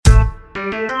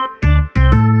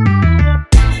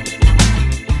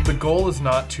goal is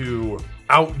not to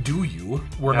outdo you.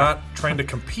 We're not trying to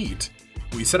compete.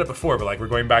 We said it before, but we're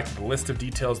going back to the list of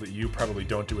details that you probably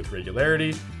don't do with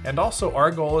regularity. And also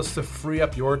our goal is to free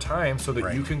up your time so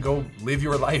that you can go live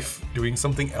your life doing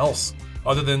something else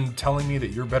other than telling me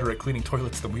that you're better at cleaning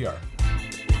toilets than we are.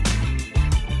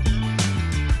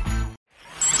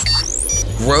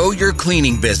 Grow your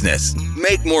cleaning business.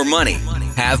 Make more money.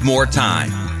 Have more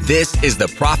time. This is the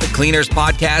Profit Cleaners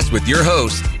Podcast with your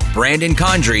hosts, Brandon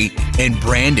Condry and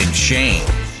Brandon Shane.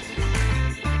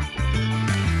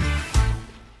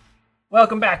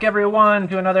 Welcome back, everyone,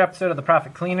 to another episode of the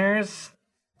Profit Cleaners.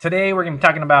 Today, we're going to be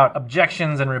talking about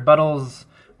objections and rebuttals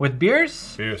with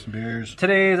beers. Beers.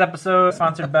 Today's episode is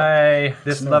sponsored by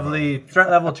this lovely Threat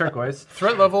Level Turquoise.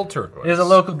 Threat Level Turquoise. It is a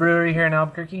local brewery here in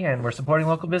Albuquerque, and we're supporting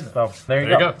local business. So there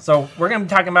you go. So we're going to be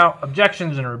talking about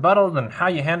objections and rebuttals and how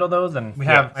you handle those. And we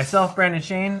have myself, Brandon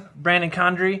Shane, Brandon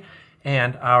Condry,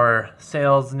 and our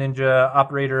sales ninja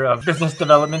operator of business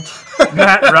development,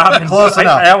 Matt Robbins. Close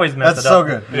enough. I always mess That's it up. so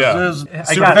good. Yeah.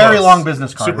 It's a very long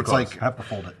business card. Super It's close. like, I have to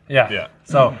fold it. Yeah.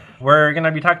 So we're going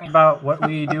to be talking about what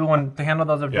we do to handle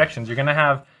those objections. You're going to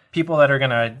have people that are going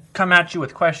to come at you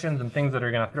with questions and things that are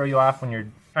going to throw you off when you're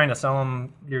trying to sell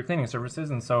them your cleaning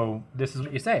services. And so this is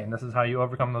what you say, and this is how you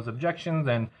overcome those objections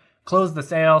and close the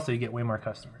sale so you get way more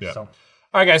customers. Yeah. So.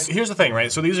 All right, guys, here's the thing, right?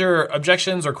 So these are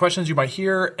objections or questions you might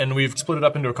hear, and we've split it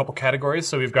up into a couple categories.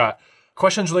 So we've got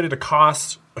questions related to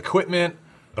cost, equipment,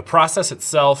 the process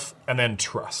itself, and then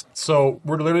trust. So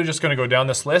we're literally just going to go down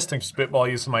this list and spitball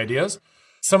you some ideas.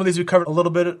 Some of these we covered a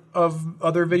little bit of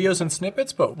other videos and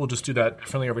snippets, but we'll just do that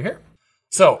differently over here.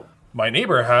 So my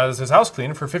neighbor has his house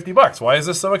cleaned for $50. Why is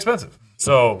this so expensive?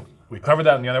 So we covered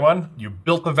that in the other one. You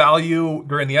built the value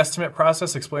during the estimate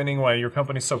process, explaining why your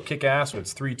company's so kick-ass with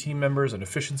its 3 team members and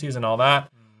efficiencies and all that.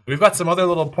 We've got some other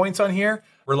little points on here.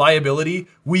 Reliability.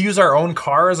 We use our own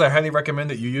cars. I highly recommend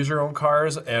that you use your own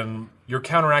cars, and you're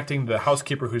counteracting the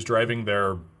housekeeper who's driving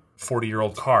their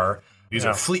 40-year-old car. These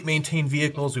are fleet-maintained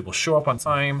vehicles. We will show up on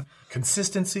time.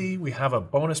 Consistency. We have a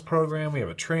bonus program. We have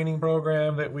a training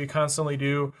program that we constantly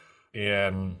do.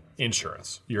 And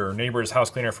insurance. Your neighbor's house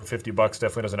cleaner for $50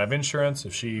 definitely doesn't have insurance.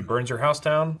 If she burns your house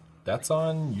down, that's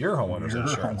on your homeowner's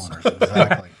insurance.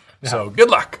 Exactly. So good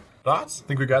luck. Thoughts?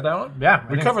 Think we got that one? Yeah.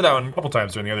 We covered that one a couple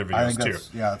times during the other I videos think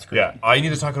too. that's great. Yeah. I need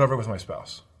to talk it over with my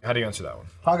spouse. How do you answer that one?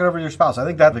 Talk it over with your spouse. I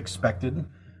think that's expected.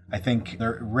 I think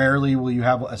rarely will you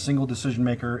have a single decision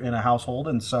maker in a household.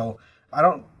 And so I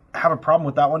don't have a problem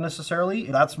with that one necessarily.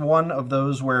 That's one of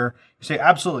those where you say,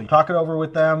 absolutely, talk it over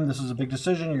with them. This is a big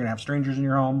decision. You're going to have strangers in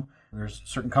your home. There's a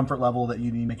certain comfort level that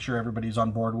you need to make sure everybody's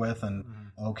on board with and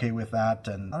okay with that.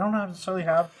 And I don't necessarily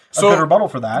have a good rebuttal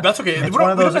for that. That's okay. We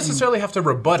don't necessarily have to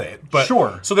rebut it. But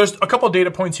Sure. So there's a couple of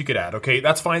data points you could add. Okay,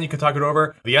 that's fine. You can talk it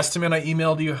over. The estimate I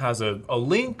emailed you has a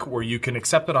link where you can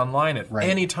accept it online at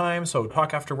any time. So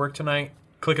talk after work tonight.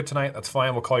 Click it tonight. That's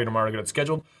fine. We'll call you tomorrow to get it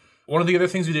scheduled. One of the other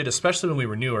things we did, especially when we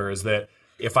were newer, is that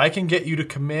if I can get you to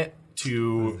commit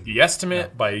to the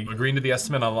estimate by agreeing to the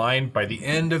estimate online, by the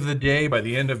end of the day, by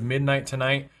the end of midnight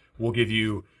tonight, we'll give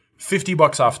you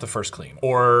 $50 off the first clean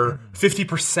or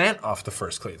 50% off the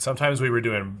first clean. Sometimes we were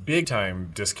doing big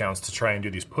time discounts to try and do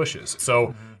these pushes.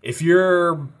 So if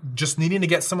you're just needing to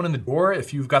get someone in the door,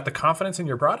 if you've got the confidence in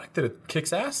your product that it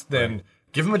kicks ass, then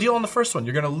give them a deal on the first one.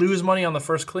 You're going to lose money on the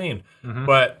first clean.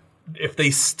 But if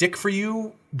they stick for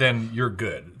you, then you're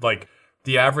good. Like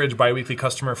the average biweekly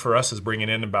customer for us is bringing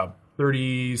in about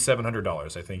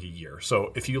 $3,700, I think, a year.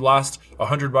 So if you lost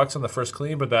 $100 on the first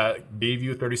clean, but that gave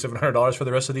you $3,700 for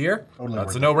the rest of the year,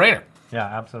 that's a no-brainer. Yeah,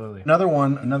 absolutely.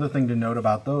 Another thing to note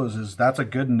about those is that's a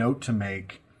good note to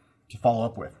make to follow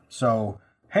up with. So,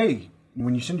 hey,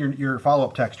 when you send your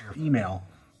follow-up text or email,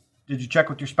 did you check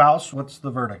with your spouse? What's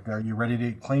the verdict? Are you ready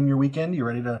to claim your weekend? You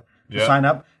ready to sign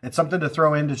up? It's something to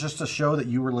throw in just to show that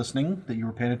you were listening, that you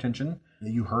were paying attention,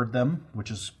 that you heard them, which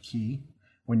is key.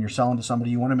 When you're selling to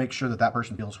somebody, you want to make sure that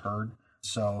person feels heard.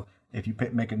 So if you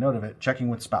make a note of it, checking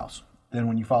with spouse. Then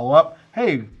when you follow up,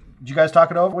 hey, did you guys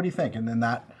talk it over? What do you think? And then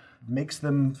that makes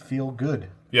them feel good.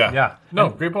 Yeah. No,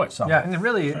 great point. So. Yeah, and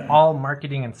really all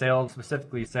marketing and sales,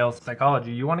 specifically sales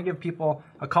psychology, you want to give people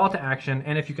a call to action.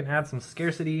 And if you can add some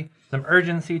scarcity, some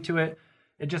urgency to it,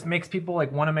 it just makes people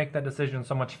want to make that decision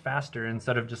so much faster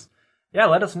instead of just,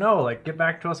 let us know, get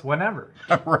back to us whenever.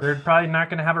 They're probably not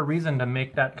going to have a reason to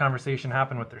make that conversation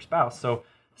happen with their spouse. So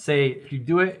say if you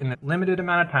do it in a limited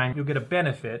amount of time, you'll get a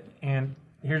benefit. And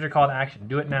here's your call to action.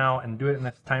 Do it now and do it in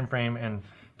this time frame. And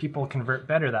people convert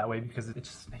better that way because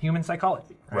it's human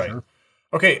psychology. Right.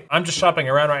 Okay, I'm just shopping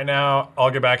around right now.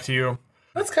 I'll get back to you.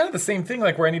 That's kind of the same thing,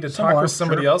 like where I need to talk Similar, with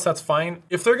somebody else, that's fine.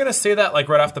 If they're going to say that like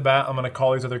right off the bat, I'm going to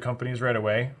call these other companies right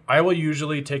away, I will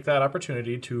usually take that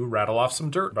opportunity to rattle off some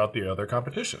dirt about the other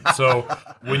competition. So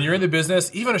when you're in the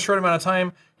business, even a short amount of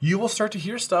time, you will start to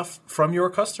hear stuff from your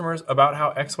customers about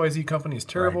how XYZ company is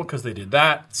terrible because they did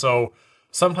that. So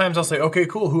sometimes I'll say, okay,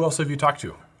 cool, who else have you talked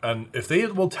to? And if they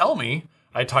will tell me,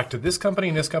 I talked to this company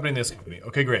and this company and this company.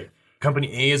 Okay, great.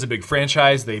 Company A is a big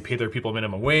franchise. They pay their people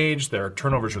minimum wage. Their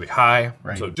turnover is really high.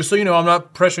 Right. So just so you know, I'm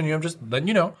not pressuring you. I'm just letting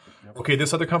you know. Yep. Okay,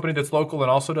 this other company that's local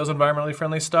and also does environmentally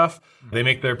friendly stuff, they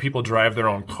make their people drive their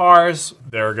own cars.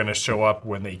 They're going to show up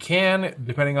when they can,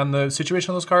 depending on the situation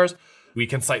of those cars. We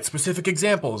can cite specific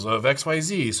examples of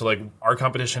XYZ. So like our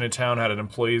competition in town had an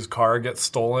employee's car get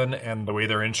stolen, and the way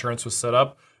their insurance was set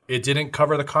up, it didn't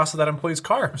cover the cost of that employee's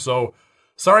car. So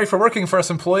sorry for working for us,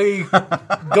 employee.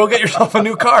 Go get yourself a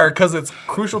new car because it's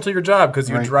crucial to your job because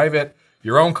you drive it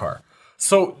your own car.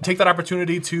 So take that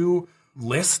opportunity to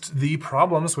list the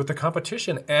problems with the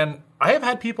competition. And I have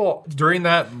had people during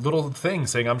that little thing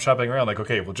saying, I'm shopping around, like,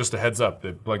 okay, well, just a heads up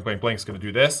that blank, blank, blank's going to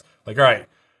do this. Like, all right,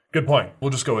 good point. We'll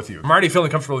just go with you. I'm already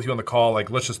feeling comfortable with you on the call. Like,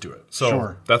 let's just do it.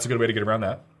 So that's a good way to get around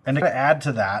that. And to add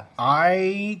to that,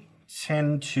 I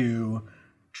tend to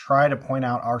try to point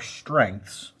out our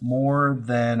strengths more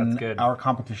than our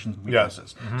competition's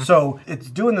weaknesses. Yeah. Mm-hmm. So it's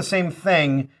doing the same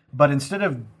thing, but instead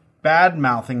of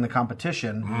bad-mouthing the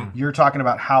competition, you're talking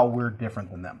about how we're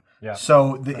different than them. Yeah.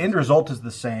 So the end result is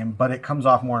the same, but it comes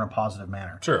off more in a positive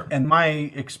manner. Sure. And my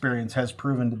experience has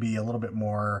proven to be a little bit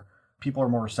more, people are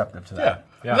more receptive to that.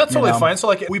 Yeah. That's totally fine. So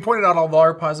like we pointed out all of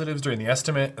our positives during the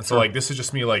estimate, and so like this is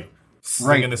just me like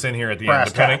slinging this in here at the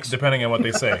end, depending on what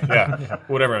they say. Yeah.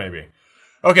 Whatever it may be.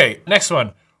 Okay, next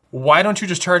one. Why don't you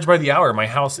just charge by the hour? My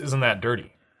house isn't that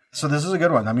dirty. So this is a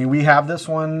good one. I mean, we have this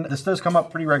one. This does come up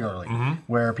pretty regularly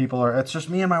where people are, it's just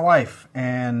me and my wife,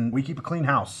 and we keep a clean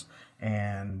house,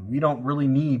 and we don't really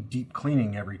need deep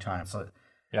cleaning every time. So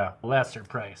lesser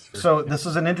price. So this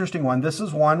is an interesting one. This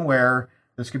is one where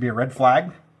this could be a red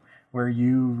flag, where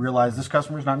you realize this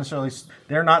customer is not necessarily,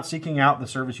 they're not seeking out the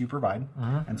service you provide.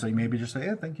 And so you maybe just say,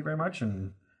 thank you very much,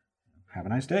 and have a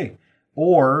nice day.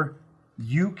 Or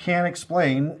you can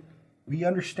explain, we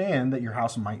understand that your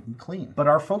house might be clean, but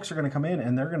our folks are going to come in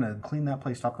and they're going to clean that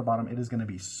place top to bottom. It is going to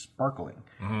be sparkling.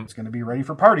 It's going to be ready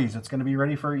for parties. It's going to be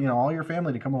ready for, all your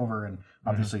family to come over, and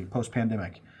obviously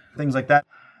post-pandemic, things like that.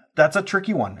 That's a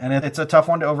tricky one, and it's a tough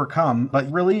one to overcome,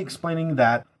 but really explaining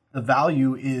that the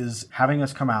value is having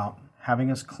us come out,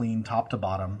 having us clean top to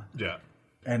bottom. Yeah.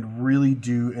 And really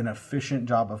do an efficient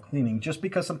job of cleaning. Just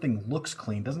because something looks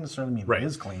clean doesn't necessarily mean it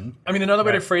is clean. I mean, another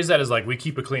way to phrase that is like, we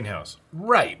keep a clean house.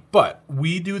 Right, but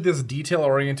we do this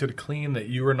detail-oriented clean that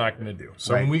you are not going to do.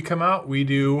 So when we come out, we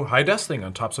do high dusting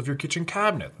on tops of your kitchen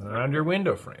cabinet, and around your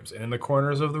window frames, and in the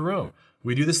corners of the room.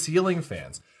 We do the ceiling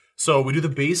fans. So we do the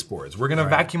baseboards. We're going to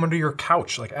vacuum under your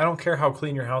couch. Like, I don't care how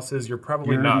clean your house is. You're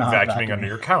probably not vacuuming under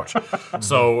your couch.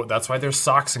 So that's why there's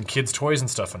socks and kids' toys and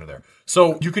stuff under there.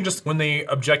 So you can just, when they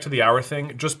object to the hour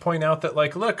thing, just point out that,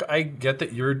 like, look, I get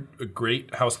that you're a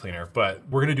great house cleaner, but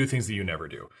we're going to do things that you never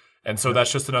do. And so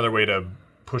that's just another way to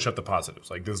push up the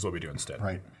positives. Like, this is what we do instead.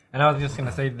 Right. And I was just going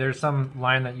to say, there's some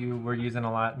line that you were using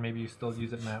a lot, maybe you still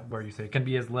use it, Matt, where you say it can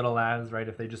be as little as, right,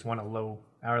 if they just want a low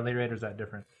hourly rate, or is that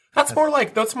different? That's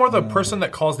more the person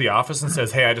that calls the office and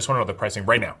says, hey, I just want to know the pricing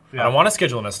right now. I don't want to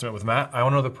schedule an estimate with Matt. I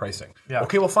want to know the pricing. Yeah.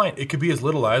 Okay, well, fine. It could be as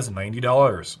little as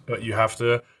 $90, but you have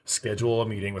to schedule a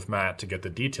meeting with Matt to get the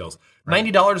details. Right.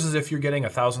 $90 is if you're getting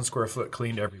 1,000 square foot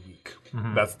cleaned every week.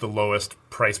 That's the lowest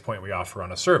price point we offer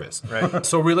on a service. Right.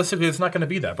 So realistically, it's not going to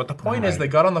be that. But the point is, they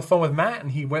got on the phone with Matt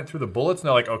and he went through the bullets, and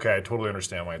they're like, okay, I totally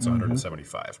understand why it's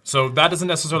 $175. So that doesn't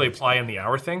necessarily apply in the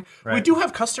hour thing. Right. We do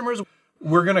have customers,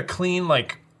 we're going to clean,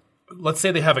 like, let's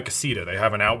say they have a casita. They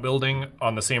have an outbuilding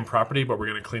on the same property, but we're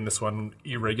going to clean this one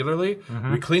irregularly.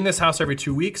 We clean this house every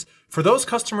 2 weeks. For those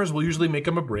customers, we'll usually make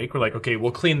them a break. We're like, okay,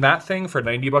 we'll clean that thing for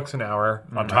 $90 an hour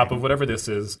on top of whatever this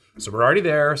is. So we're already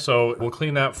there. So we'll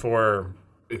clean that for,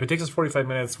 if it takes us 45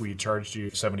 minutes, we charged you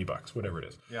 $70, whatever it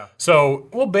is. Yeah. So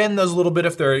we'll bend those a little bit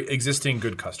if they're existing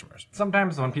good customers.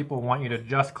 Sometimes when people want you to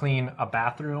just clean a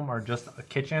bathroom or just a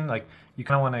kitchen, like, you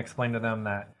kind of want to explain to them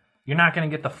that you're not going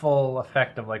to get the full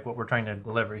effect of like what we're trying to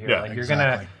deliver here. Yeah, like you're going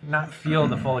to not feel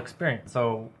the full experience.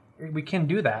 So we can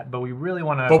do that, but we really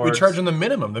want to. But we charge them the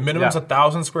minimum. The minimum's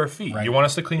 1,000 square feet. Right. You want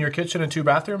us to clean your kitchen and 2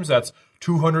 bathrooms? That's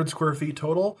 200 square feet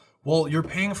total. Well, you're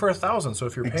paying for 1,000. So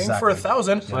if you're paying for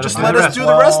 1,000, just let us do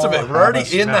the rest of it. We're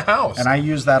already in the house. And I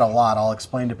use that a lot. I'll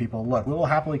explain to people, look, we will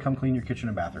happily come clean your kitchen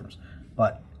and bathrooms,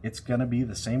 but it's going to be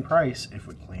the same price if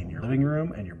we clean your living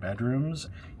room and your bedrooms,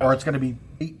 or it's going to be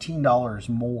 $18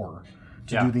 more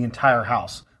to do the entire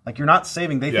house. Like, you're not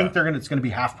saving. They think it's going to be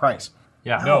half price.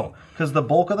 Yeah. No, because the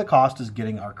bulk of the cost is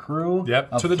getting our crew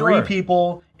of to the 3 door.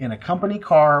 people in a company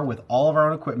car with all of our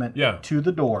own equipment to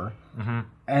the door.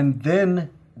 And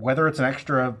then whether it's an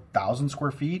extra 1,000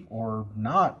 square feet or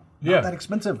not that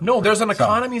expensive. No, there's an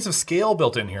economies of scale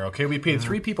built in here, okay? We paid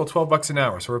 3 people $12 an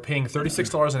hour, so we're paying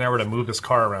 $36 an hour to move this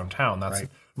car around town. That's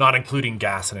not including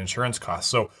gas and insurance costs.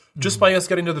 So just by us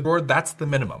getting to the door, that's the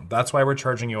minimum. That's why we're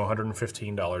charging you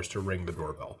 $115 to ring the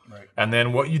doorbell. Right. And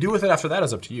then what you do with it after that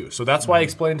is up to you. So that's why I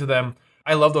explained to them,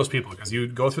 I love those people because you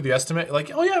go through the estimate,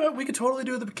 like, oh yeah, we could totally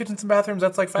do the kitchens and bathrooms.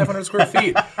 That's like 500 square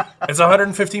feet. It's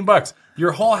 $115.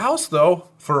 Your whole house, though,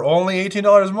 for only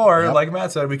 $18 more, like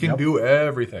Matt said, we can do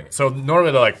everything. So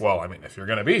normally they're like, well, I mean, if you're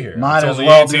going to be here, might it's as only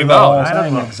well do the whole $18.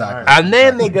 thing. Exactly. And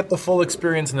then they get the full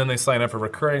experience, and then they sign up for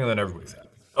recurring, and then everybody's happy.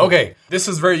 Okay, this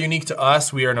is very unique to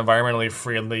us. We are an environmentally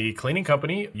friendly cleaning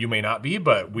company. You may not be,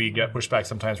 but we get pushback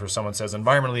sometimes where someone says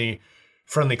environmentally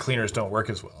friendly cleaners don't work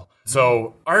as well.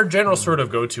 So our general sort of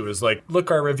go-to is like,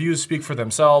 look, our reviews speak for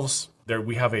themselves.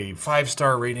 We have a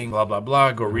 5-star rating, blah, blah,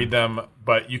 blah. Go read them.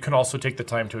 But you can also take the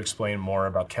time to explain more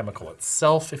about chemical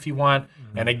itself if you want.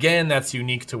 And again, that's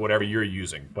unique to whatever you're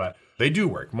using. But they do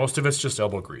work. Most of it's just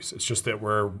elbow grease. It's just that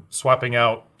we're swapping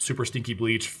out super stinky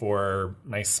bleach for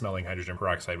nice smelling hydrogen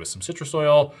peroxide with some citrus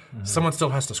oil. Someone still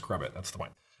has to scrub it. That's the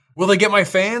point. Will they get my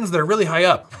fans? They're really high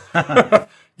up.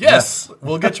 Yes,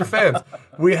 we'll get your fans.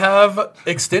 We have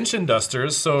extension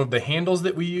dusters, so the handles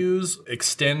that we use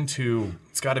extend to,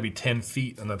 it's got to be 10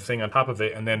 feet and the thing on top of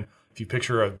it. And then if you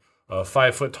picture a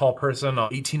 5-foot tall person, an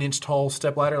 18-inch tall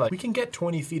step ladder, like we can get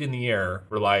 20 feet in the air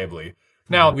reliably.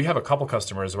 Now, we have a couple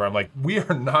customers where I'm like, we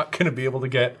are not going to be able to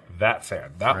get that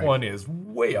fan. That one is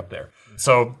way up there.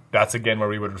 So that's, again, where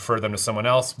we would refer them to someone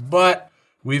else. But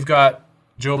we've got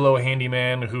Joe Blow, a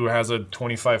handyman who has a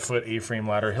 25-foot A-frame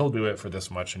ladder. He'll do it for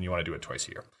this much, and you want to do it twice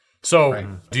a year.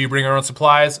 So do you bring our own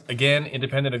supplies? Again,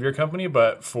 independent of your company,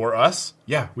 but for us,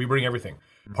 yeah, we bring everything.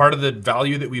 Part of the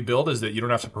value that we build is that you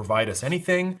don't have to provide us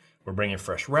anything. We're bringing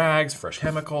fresh rags, fresh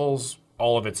chemicals.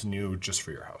 All of it's new just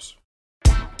for your house.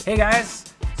 Hey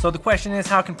guys, so the question is,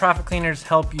 how can Profit Cleaners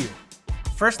help you?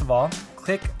 First of all,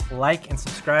 click like and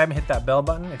subscribe and hit that bell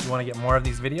button if you want to get more of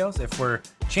these videos. If we're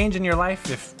changing your life,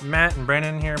 if Matt and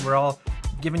Brandon here, we're all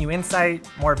giving you insight,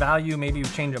 more value, maybe you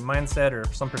change a mindset or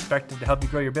some perspective to help you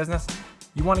grow your business,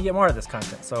 you want to get more of this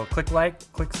content. So click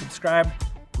like, click subscribe,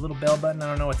 little bell button, I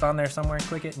don't know, it's on there somewhere,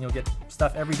 click it and you'll get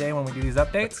stuff every day when we do these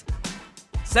updates.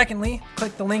 Secondly,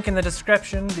 click the link in the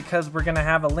description because we're going to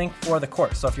have a link for the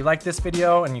course. So if you like this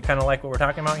video and you kind of like what we're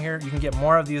talking about here, you can get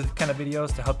more of these kind of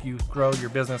videos to help you grow your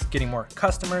business, getting more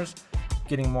customers,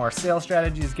 getting more sales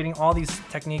strategies, getting all these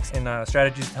techniques and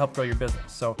strategies to help grow your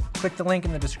business. So click the link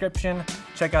in the description,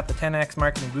 check out the 10X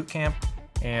Marketing Bootcamp,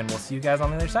 and we'll see you guys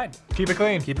on the other side. Keep it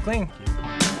clean. Keep it clean.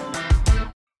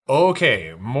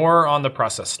 Okay, more on the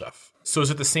process stuff. So is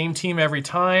it the same team every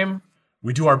time?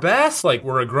 We do our best. Like,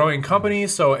 we're a growing company,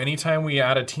 so anytime we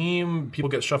add a team, people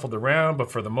get shuffled around,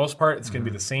 but for the most part, it's going to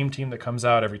be the same team that comes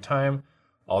out every time.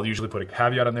 I'll usually put a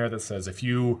caveat on there that says if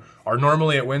you are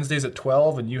normally at Wednesdays at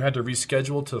 12 and you had to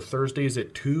reschedule to Thursdays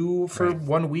at 2 for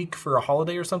 1 week for a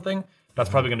holiday or something,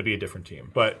 that's probably going to be a different team.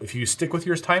 But if you stick with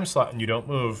your time slot and you don't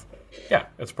move, yeah,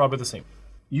 it's probably the same.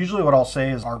 Usually what I'll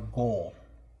say is our goal.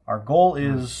 Our goal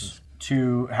is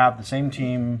to have the same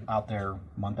team out there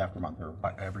month after month or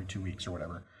every 2 weeks or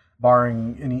whatever,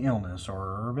 barring any illness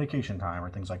or vacation time or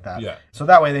things like that. Yeah. So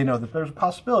that way they know that there's a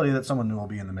possibility that someone new will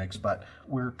be in the mix, but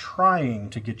we're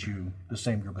trying to get you the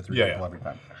same group of 3 people every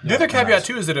time. The other caveat,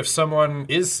 too, is that if someone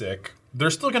is sick, they're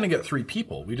still going to get 3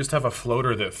 people. We just have a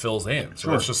floater that fills in.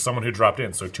 So it's just someone who dropped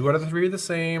in. So 2 out of the 3 are the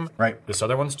same. Right. This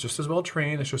other one's just as well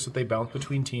trained. It's just that they bounce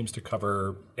between teams to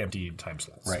cover empty time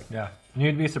slots. Right. Yeah.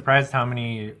 You'd be surprised how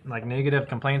many like negative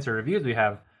complaints or reviews we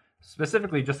have,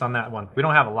 specifically just on that one. We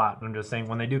don't have a lot. I'm just saying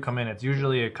when they do come in, it's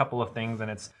usually a couple of things, and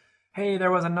it's, hey,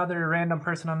 there was another random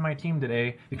person on my team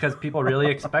today, because people really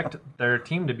expect their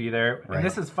team to be there. Right. And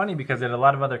this is funny because at a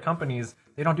lot of other companies,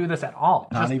 they don't do this at all.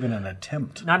 Not even an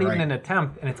attempt. Not even an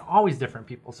attempt, and it's always different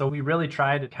people. So we really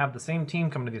try to have the same team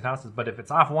come to these houses, but if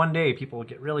it's off one day, people will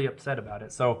get really upset about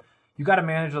it. So you got to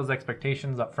manage those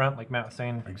expectations up front, like Matt was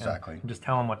saying. Exactly. And just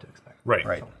tell them what to expect. Right.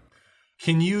 Right. So,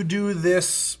 can you do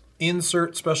this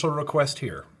insert special request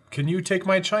here? Can you take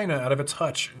my china out of its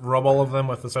hutch, rub all of them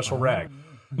with a special rag?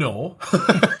 No.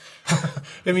 I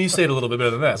mean, you say it a little bit better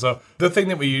than that. So the thing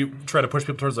that we try to push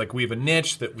people towards, like, we have a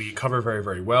niche that we cover very,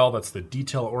 very well. That's the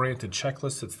detail-oriented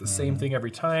checklist. It's the same thing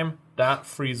every time. That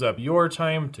frees up your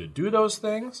time to do those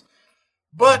things.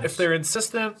 But if they're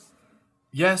insistent,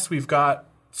 yes, we've got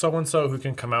so-and-so who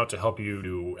can come out to help you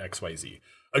do XYZ.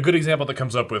 A good example that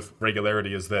comes up with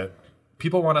regularity is that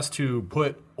people want us to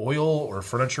put oil or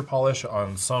furniture polish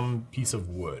on some piece of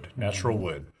wood, natural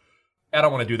wood. I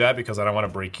don't want to do that because I don't want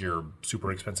to break your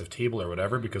super expensive table or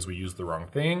whatever because we used the wrong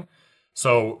thing.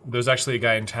 So there's actually a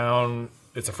guy in town,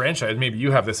 it's a franchise, maybe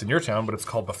you have this in your town, but it's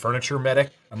called the Furniture Medic.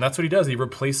 And that's what he does. He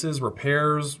replaces,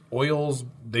 repairs, oils,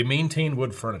 they maintain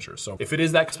wood furniture. So if it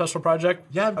is that special project,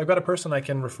 yeah, I've got a person I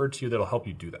can refer to you that'll help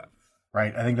you do that.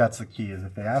 Right. I think that's the key is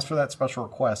if they ask for that special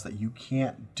request that you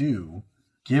can't do,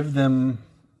 give them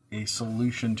a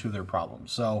solution to their problem.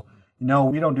 So, no,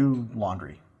 we don't do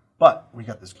laundry. But we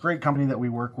got this great company that we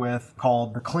work with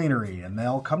called The Cleanery, and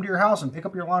they'll come to your house and pick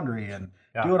up your laundry and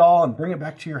do it all and bring it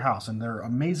back to your house. And they're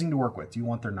amazing to work with. Do you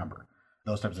want their number?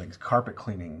 Those types of things. Carpet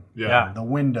cleaning, the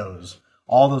windows,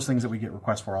 all those things that we get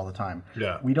requests for all the time.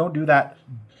 Yeah. We don't do that,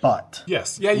 but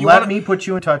let me put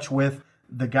you in touch with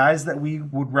the guys that we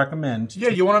would recommend. Yeah,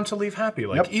 you want them to leave happy.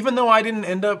 Like, even though I didn't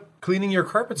end up cleaning your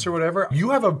carpets or whatever, you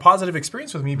have a positive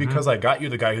experience with me because I got you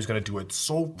the guy who's going to do it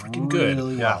so freaking good.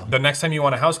 Really well. The next time you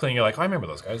want a house cleaning, you're like, I remember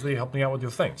those guys. They helped me out with your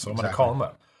thing. So I'm going to call them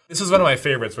up. This is one of my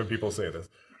favorites when people say this.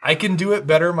 I can do it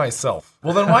better myself.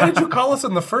 Well, then why did you call us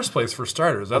in the first place for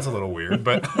starters? That's a little weird.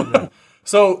 But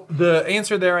so the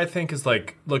answer there, I think, is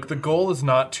like, look, the goal is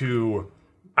not to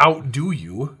outdo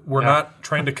you. We're not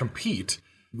trying to compete.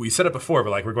 We said it before, but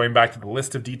like we're going back to the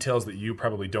list of details that you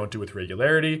probably don't do with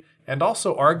regularity. And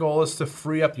also our goal is to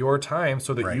free up your time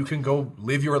so that you can go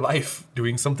live your life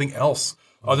doing something else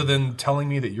other than telling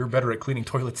me that you're better at cleaning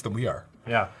toilets than we are.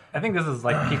 Yeah. I think this is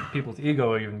like people's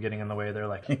ego even getting in the way. They're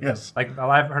like, Yes. Like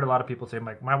I've heard a lot of people say,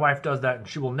 like, my wife does that and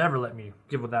she will never let me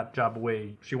give that job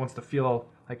away. She wants to feel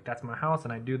like that's my house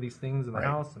and I do these things in the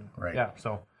house. And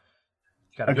so.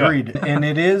 Agreed. And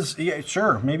it is,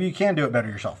 sure, maybe you can do it better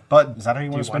yourself. But is that how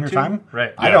you want to spend your time?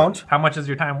 Right. I don't. How much is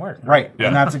your time worth? Right.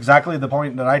 And that's exactly the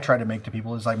point that I try to make to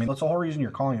people is, I mean, that's the whole reason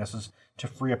you're calling us is to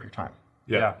free up your time.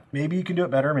 Yeah. Maybe you can do it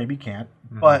better, maybe you can't.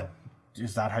 But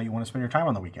is that how you want to spend your time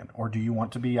on the weekend? Or do you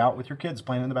want to be out with your kids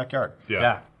playing in the backyard?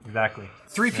 Yeah, exactly.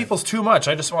 3 people's too much.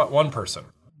 I just want one person.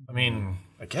 I mean,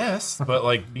 I guess. But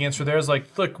like the answer there is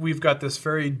like, look, we've got this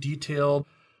very detailed,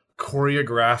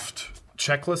 choreographed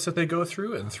checklist that they go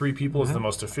through, and 3 people is the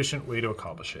most efficient way to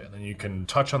accomplish it. And then you can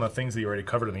touch on the things that you already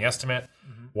covered in the estimate.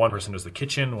 One person does the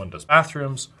kitchen, one does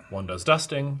bathrooms, one does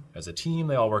dusting. As a team,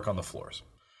 they all work on the floors.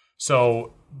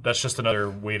 So that's just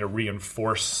another way to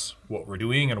reinforce what we're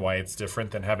doing and why it's different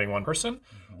than having one person.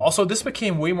 Also, this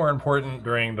became way more important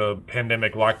during the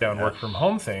pandemic lockdown work from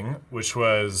home thing, which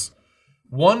was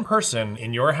one person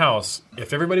in your house.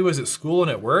 If everybody was at school and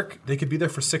at work, they could be there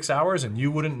for 6 hours and you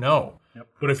wouldn't know.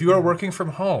 But if you are working from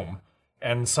home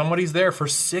and somebody's there for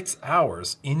 6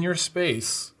 hours in your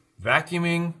space,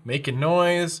 vacuuming, making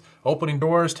noise, opening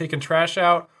doors, taking trash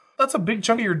out, that's a big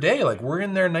chunk of your day. Like we're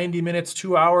in there 90 minutes,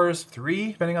 2 hours,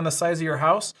 3, depending on the size of your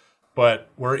house. But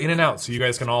we're in and out, so you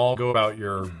guys can all go about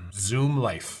your Zoom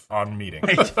life on meeting.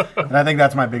 And I think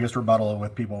that's my biggest rebuttal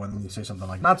with people when they say something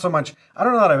like, not so much, I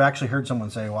don't know that I've actually heard someone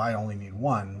say, well, I only need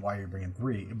one, why are you bringing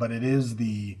 3? But it is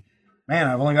the, man,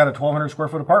 I've only got a 1,200 square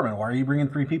foot apartment, why are you bringing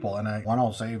 3 people? And one,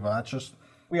 I'll say, well, that's just,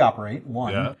 we operate,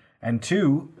 1. Yeah. And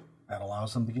 2, that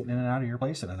allows them to get in and out of your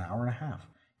place in an hour and a half.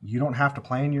 You don't have to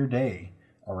plan your day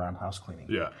around house cleaning.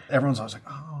 Yeah. Everyone's always like,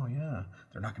 oh, yeah,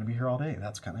 they're not going to be here all day.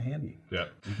 That's kind of handy. Yeah.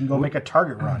 You can go make a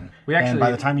Target run. And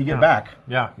by the time you get back,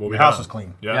 your house is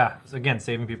clean. Yeah. So again,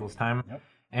 saving people's time.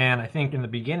 And I think in the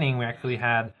beginning, we actually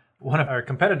had one of our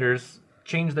competitors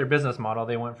change their business model.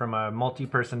 They went from a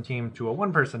multi-person team to a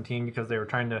one-person team because they were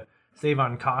trying to save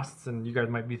on costs. And you guys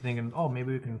might be thinking, oh,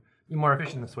 maybe we can be more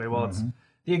efficient this way. Well, it's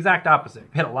the exact opposite.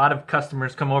 We had a lot of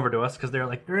customers come over to us because they're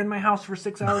like, they're in my house for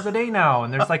 6 hours a day now.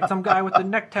 And there's like some guy with a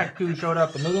neck tattoo showed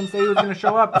up and they didn't say he was going to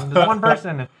show up. And there's one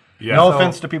person. No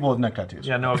offense to people with neck tattoos.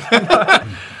 Yeah, no.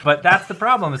 But that's the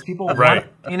problem is people want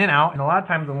in and out. And a lot of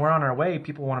times when we're on our way,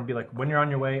 people want to be like, when you're on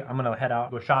your way, I'm going to head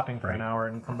out, go shopping for an hour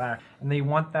and come back. And they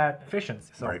want that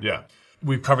efficiency. So. Yeah.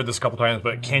 We've covered this a couple times,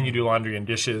 but can you do laundry and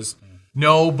dishes?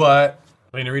 No, but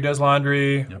Cleanery does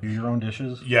laundry. Do your own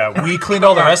dishes. Yeah, we cleaned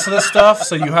all the rest of the stuff,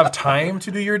 so you have time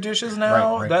to do your dishes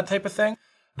now, Right. that type of thing.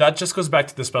 That just goes back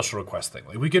to the special request thing.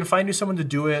 Like, we can find you someone to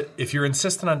do it. If you're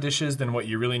insistent on dishes, then what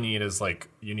you really need is, like,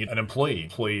 you need an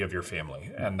employee of your family,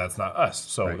 and that's not us.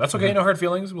 So that's okay, no hard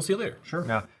feelings. We'll see you later. Sure.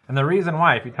 Yeah. And the reason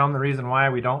why, if you tell them the reason why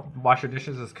we don't wash your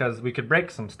dishes is because we could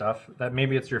break some stuff. That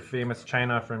maybe it's your famous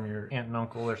china from your aunt and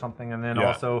uncle or something, and then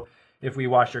also if we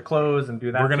wash your clothes and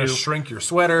do that, We're going to shrink your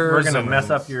sweaters. We're going to mess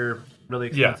up your really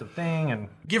expensive thing. And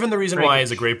given the reason why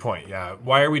is a great point. Yeah.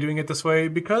 Why are we doing it this way?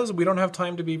 Because we don't have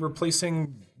time to be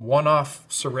replacing one-off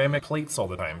ceramic plates all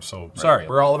the time. So sorry,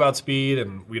 we're all about speed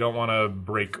and we don't want to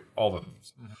break all of them.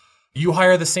 You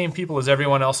hire the same people as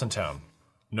everyone else in town.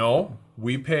 No,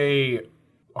 we pay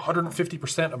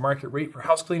 150% of market rate for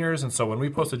house cleaners. And so when we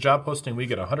post a job posting, we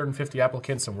get 150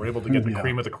 applicants and we're able to get the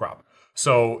cream of the crop.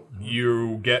 So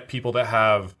you get people that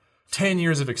have 10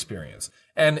 years of experience.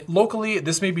 And locally,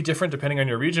 this may be different depending on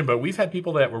your region, but we've had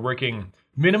people that were working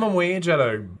minimum wage at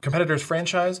a competitor's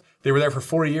franchise. They were there for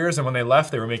 4 years, and when they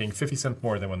left, they were making 50 cents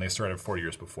more than when they started 4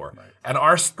 years before. Right. And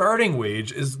our starting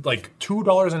wage is like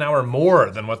 $2 an hour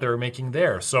more than what they were making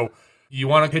there. So you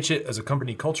want to pitch it as a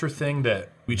company culture thing that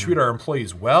we treat our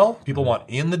employees well. People want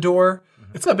in the door.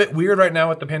 It's a bit weird right now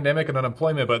with the pandemic and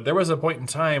unemployment, but there was a point in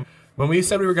time when we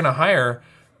said we were going to hire,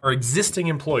 our existing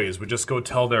employees would just go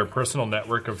tell their personal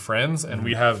network of friends, and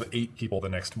we have 8 people the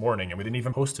next morning, and we didn't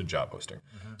even post a job posting.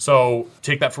 So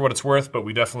take that for what it's worth, but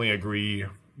we definitely agree.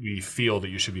 We feel that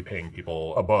you should be paying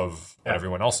people above what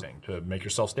everyone else is saying to make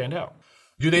yourself stand out.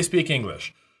 Do they speak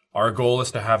English? Our goal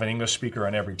is to have an English speaker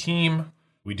on every team.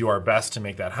 We do our best to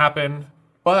make that happen,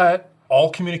 but all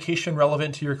communication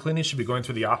relevant to your cleaning should be going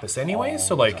through the office anyway.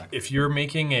 So like if you're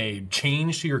making a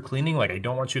change to your cleaning, like I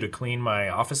don't want you to clean my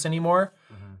office anymore,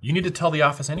 you need to tell the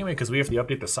office anyway because we have to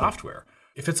update the software.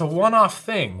 If it's a one-off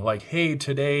thing, like, hey,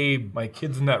 today my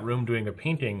kid's in that room doing a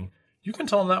painting, you can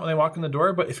tell them that when they walk in the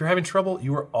door. But if you're having trouble,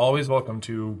 you are always welcome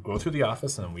to go through the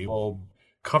office and we will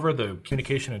cover the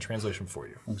communication and translation for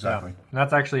you. Exactly. And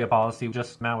that's actually a policy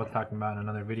just Matt was talking about in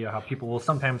another video, how people will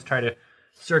sometimes try to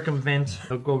circumvent.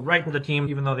 They'll go right to the team,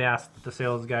 even though they asked the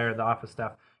sales guy or the office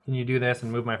staff, can you do this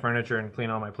and move my furniture and clean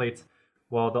all my plates?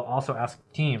 Well, they'll also ask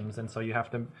teams, and so you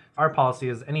have to. Our policy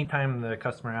is anytime the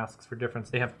customer asks for difference,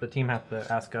 the team have to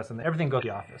ask us, and everything goes to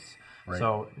the office. Right.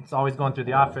 So it's always going through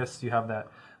the office. You have that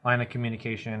line of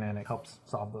communication, and it helps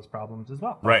solve those problems as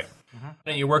well. Right.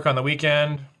 And you work on the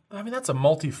weekend. I mean, that's a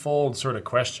multifold sort of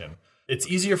question. It's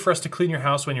easier for us to clean your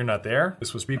house when you're not there.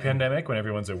 This was pre-pandemic when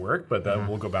everyone's at work, but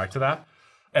we'll go back to that.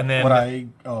 And then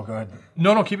go ahead.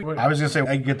 No, keep it. I was going to say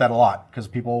I get that a lot because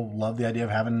people love the idea of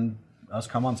having us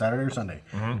come on Saturday or Sunday.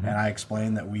 And I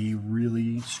explain that we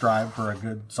really strive for a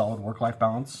good, solid work-life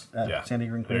balance at San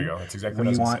Diego Green Cleaning. There you go. That's exactly what I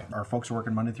was going to say. Our folks are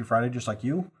working Monday through Friday just like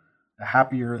you. The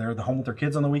happier they're at home with their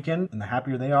kids on the weekend, and the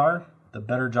happier they are, the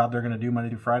better job they're going to do Monday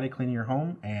through Friday cleaning your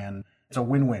home. And it's a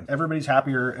win-win. Everybody's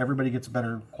happier. Everybody gets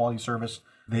better quality service.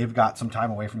 They've got some time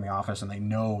away from the office, and they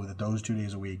know that those 2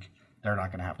 days a week, they're not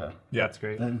going to have to. Yeah, that's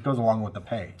great. And it goes along with the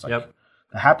pay. It's like,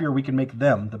 the happier we can make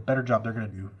them, the better job they're going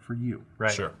to do for you.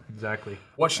 Right. Sure. Exactly.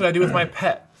 What should I do with my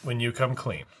pet when you come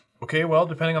clean? Okay, well,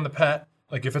 depending on the pet,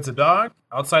 like if it's a dog,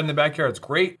 outside in the backyard, it's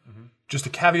great. Just a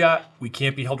caveat, we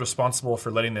can't be held responsible for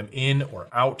letting them in or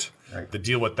out. Right. The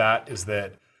deal with that is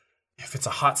that if it's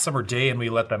a hot summer day and we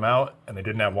let them out and they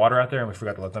didn't have water out there and we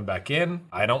forgot to let them back in,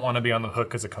 I don't want to be on the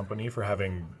hook as a company for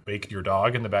having baked your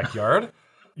dog in the backyard.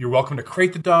 You're welcome to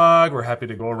crate the dog. We're happy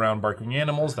to go around barking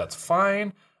animals. That's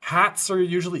fine. Hats are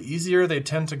usually easier. They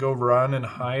tend to go run and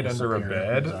hide under a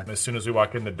bed as soon as we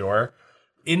walk in the door.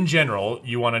 In general,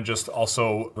 you want to just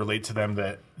also relate to them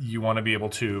that you want to be able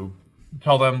to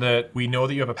tell them that we know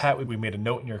that you have a pet. We made a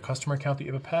note in your customer account that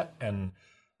you have a pet, and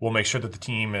we'll make sure that the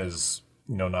team is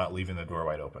not leaving the door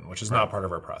wide open, which is not part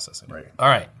of our process anymore. Right. All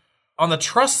right. On the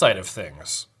trust side of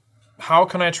things, how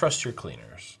can I trust your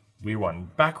cleaners? We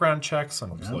run background checks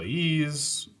on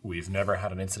employees. We've never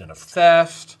had an incident of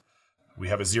theft. We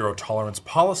have a zero tolerance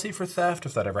policy for theft.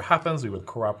 If that ever happens, we would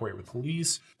cooperate with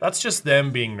police. That's just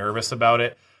them being nervous about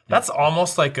it. That's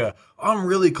almost like I'm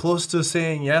really close to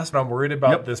saying yes, but I'm worried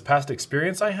about this past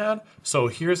experience I had. So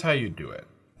here's how you do it.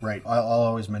 Right. I'll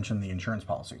always mention the insurance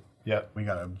policy. Yeah. We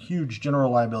got a huge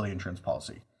general liability insurance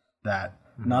policy that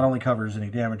not only covers any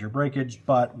damage or breakage,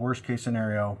 but worst case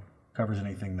scenario, covers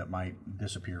anything that might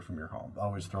disappear from your home.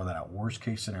 Always throw that out. Worst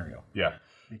case scenario. Yeah.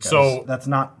 Because so that's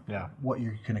not what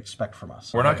you can expect from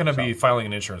us. We're not going to be filing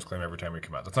an insurance claim every time we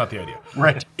come out. That's not the idea.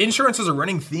 Right. Insurance is a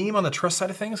running theme on the trust side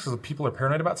of things because people are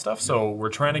paranoid about stuff. So we're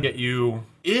trying to get you,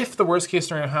 if the worst case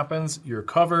scenario happens, you're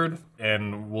covered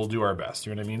and we'll do our best.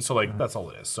 You know what I mean? So that's all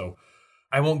it is. So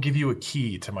I won't give you a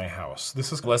key to my house.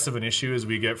 This is less of an issue as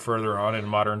we get further on in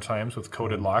modern times with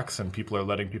coded locks and people are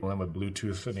letting people in with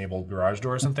Bluetooth-enabled garage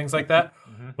doors and things like that.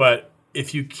 But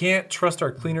if you can't trust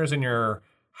our cleaners in your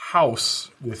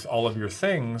house with all of your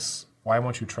things, why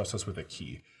won't you trust us with a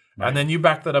key? And then you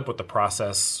back that up with the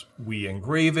process. We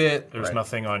engrave it. There's Right.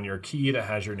 nothing on your key that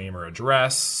has your name or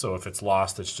address. So if it's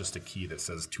lost, it's just a key that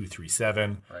says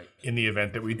 237. Right. In the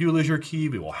event that we do lose your key,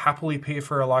 we will happily pay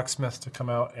for a locksmith to come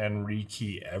out and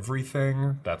rekey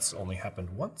everything. That's only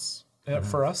happened once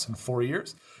for us in 4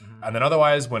 years. And then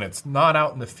otherwise, when it's not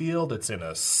out in the field, it's in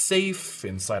a safe,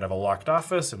 inside of a locked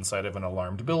office, inside of an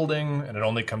alarmed building, and it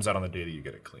only comes out on the day that you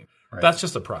get it clean. Right. That's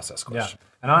just a process Yeah. question.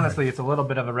 And honestly, it's a little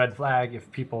bit of a red flag if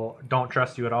people don't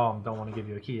trust you at all and don't want to give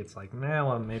you a key. It's like,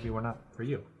 well, maybe we're not for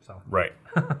you. So Right.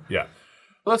 Yeah.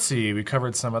 Let's see. We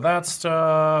covered some of that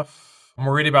stuff. I'm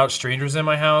worried about strangers in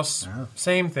my house.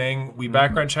 Same thing. We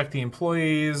background check the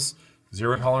employees,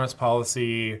 zero tolerance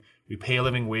policy. We pay a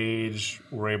living wage.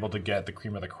 We're able to get the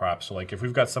cream of the crop. So like if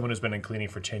we've got someone who's been in cleaning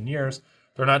for 10 years,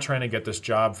 they're not trying to get this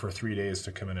job for 3 days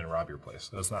to come in and rob your place.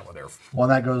 That's not what they're for. Well,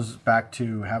 that goes back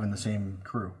to having the same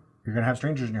crew. You're going to have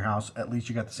strangers in your house. At least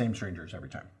you got the same strangers every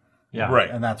time. yeah. Right.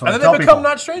 And that's what I then tell they become people.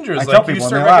 not strangers. I like tell you people,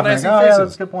 start and they laugh, like, recognizing oh, yeah, faces.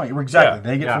 that's a good point. Exactly.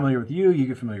 Yeah. They get familiar with you. You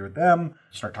get familiar with them.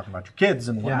 Start talking about your kids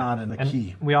and whatnot and the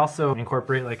key. We also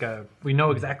incorporate we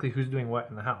know exactly who's doing what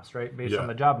in the house, right? Based on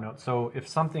the job notes. So if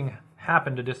something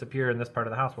happened to disappear in this part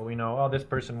of the house, well, we know, this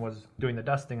person was doing the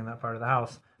dusting in that part of the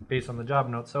house based on the job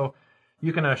notes. So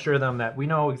you can assure them that we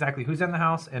know exactly who's in the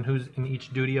house and who's in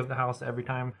each duty of the house every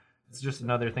time. It's just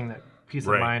another thing that peace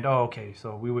of mind. Oh, okay.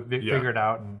 So we would figure it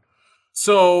out. And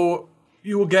So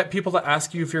you will get people to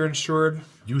ask you if you're insured.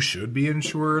 You should be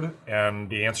insured. And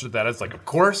the answer to that is of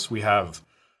course, we have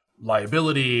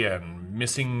liability and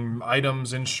missing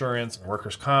items insurance and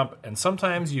workers' comp. And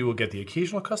sometimes you will get the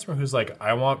occasional customer who's like,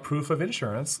 I want proof of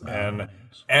insurance. And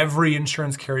every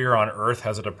insurance carrier on earth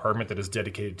has a department that is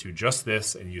dedicated to just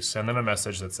this. And you send them a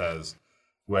message that says,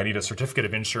 well, I need a certificate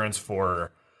of insurance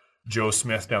for Joe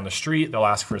Smith down the street. They'll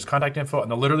ask for his contact info, and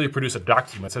they'll literally produce a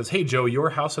document that says, hey, Joe, your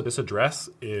house at this address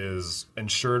is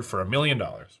insured for $1 million.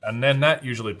 And then that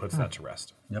usually puts that to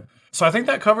rest. Yep. So I think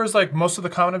that covers most of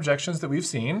the common objections that we've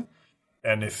seen.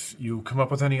 And if you come up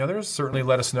with any others, certainly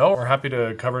let us know. We're happy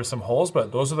to cover some holes,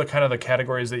 but those are the kind of the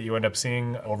categories that you end up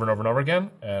seeing over and over and over again.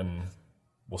 And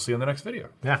we'll see you in the next video.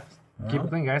 yeah, keep it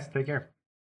clean, guys. Take care.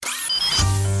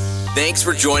 Thanks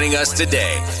for joining us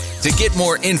today. To get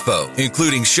more info,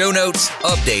 including show notes,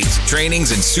 updates,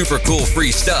 trainings, and super cool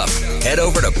free stuff, head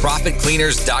over to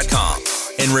ProfitCleaners.com.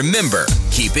 And remember,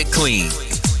 keep it clean.